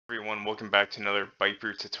Everyone, welcome back to another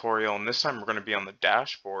ByteBrew tutorial, and this time we're going to be on the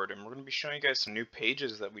dashboard and we're going to be showing you guys some new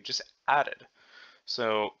pages that we just added.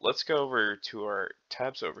 So let's go over to our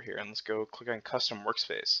tabs over here and let's go click on Custom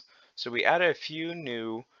Workspace. So we added a few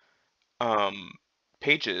new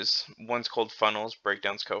pages. One's called Funnels,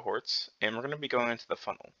 Breakdowns, Cohorts, and we're going to be going into the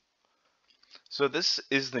funnel. So this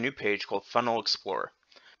is the new page called Funnel Explorer.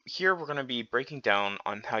 Here we're going to be breaking down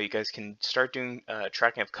on how you guys can start doing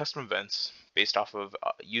tracking of custom events based off of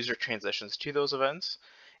user transitions to those events,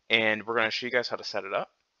 and we're going to show you guys how to set it up.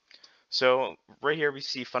 So right here we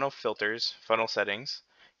see funnel filters, funnel settings.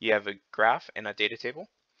 You have a graph and a data table,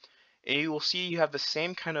 and you will see you have the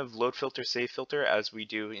same kind of load filter, save filter as we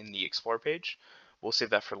do in the Explore page. We'll save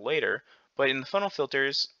that for later, but in the funnel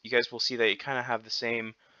filters you guys will see that you kind of have the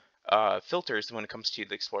same filters when it comes to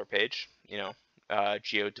the Explore page.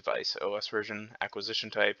 Geo device, OS version, acquisition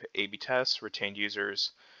type, A/B tests, retained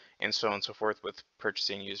users, and so on and so forth with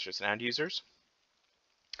purchasing users and ad users.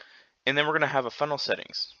 And then we're going to have a funnel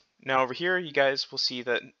settings. Now over here, you guys will see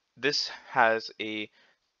that this has a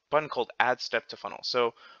button called Add Step to Funnel.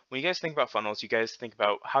 So when you guys think about funnels, you guys think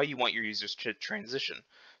about how you want your users to transition.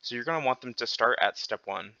 So you're going to want them to start at step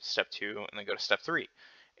 1, step 2, and then go to step 3.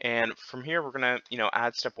 And from here, we're going to,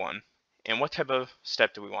 add step 1. And what type of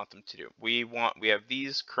step do we want them to do? We have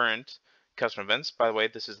these current custom events. By the way,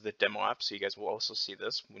 this is the demo app, so you guys will also see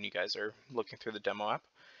this when you guys are looking through the demo app.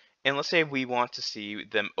 And let's say we want to see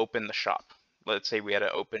them open the shop. Let's say we had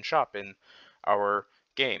an open shop in our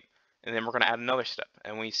game. And then we're going to add another step.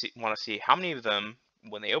 And we want to see how many of them,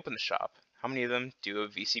 when they open the shop, how many of them do a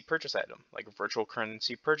VC purchase item, like a virtual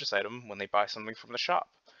currency purchase item when they buy something from the shop.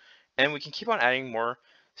 And we can keep on adding more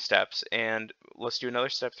steps, and let's do another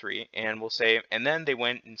step 3, and we'll say, and then they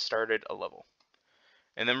went and started a level.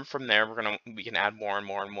 And then from there, we can add more and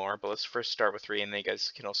more and more, but let's first start with 3, and then you guys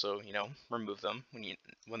can also, remove them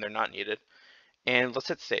when they're not needed. And let's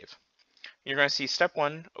hit save. You're going to see step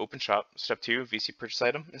 1, open shop, step 2, VC purchase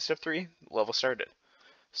item, and step 3, level started.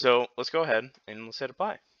 So let's go ahead and let's hit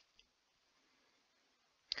apply.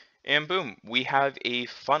 And boom, we have a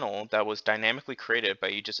funnel that was dynamically created by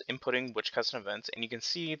you just inputting which custom events, and you can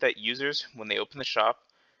see that users, when they open the shop,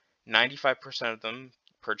 95% of them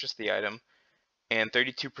purchase the item, and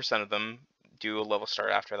 32% of them do a level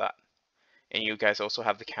start after that. And you guys also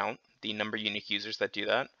have the count, the number of unique users that do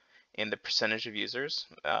that, and the percentage of users,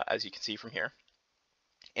 as you can see from here,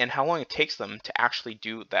 and how long it takes them to actually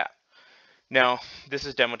do that. Now, this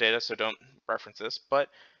is demo data, so don't reference this, but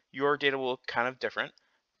your data will look kind of different.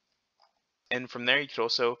 And from there, you could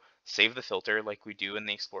also save the filter like we do in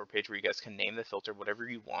the Explorer page, where you guys can name the filter whatever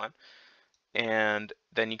you want. And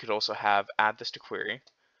then you could also have add this to query,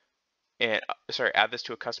 and add this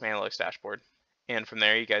to a custom analytics dashboard. And from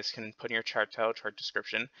there, you guys can put in your chart title, chart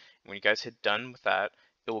description. And when you guys hit done with that,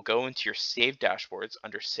 it will go into your saved dashboards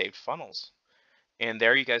under saved funnels. And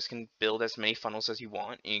there you guys can build as many funnels as you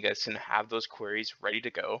want, and you guys can have those queries ready to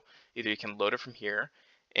go. Either you can load it from here,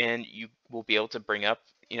 and you will be able to bring up,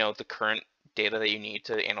 the current data that you need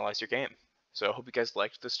to analyze your game. So I hope you guys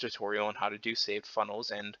liked this tutorial on how to do saved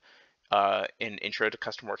funnels and an intro to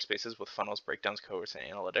custom workspaces with funnels, breakdowns, cohorts, and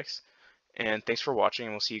analytics. And thanks for watching,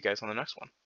 and we'll see you guys on the next one.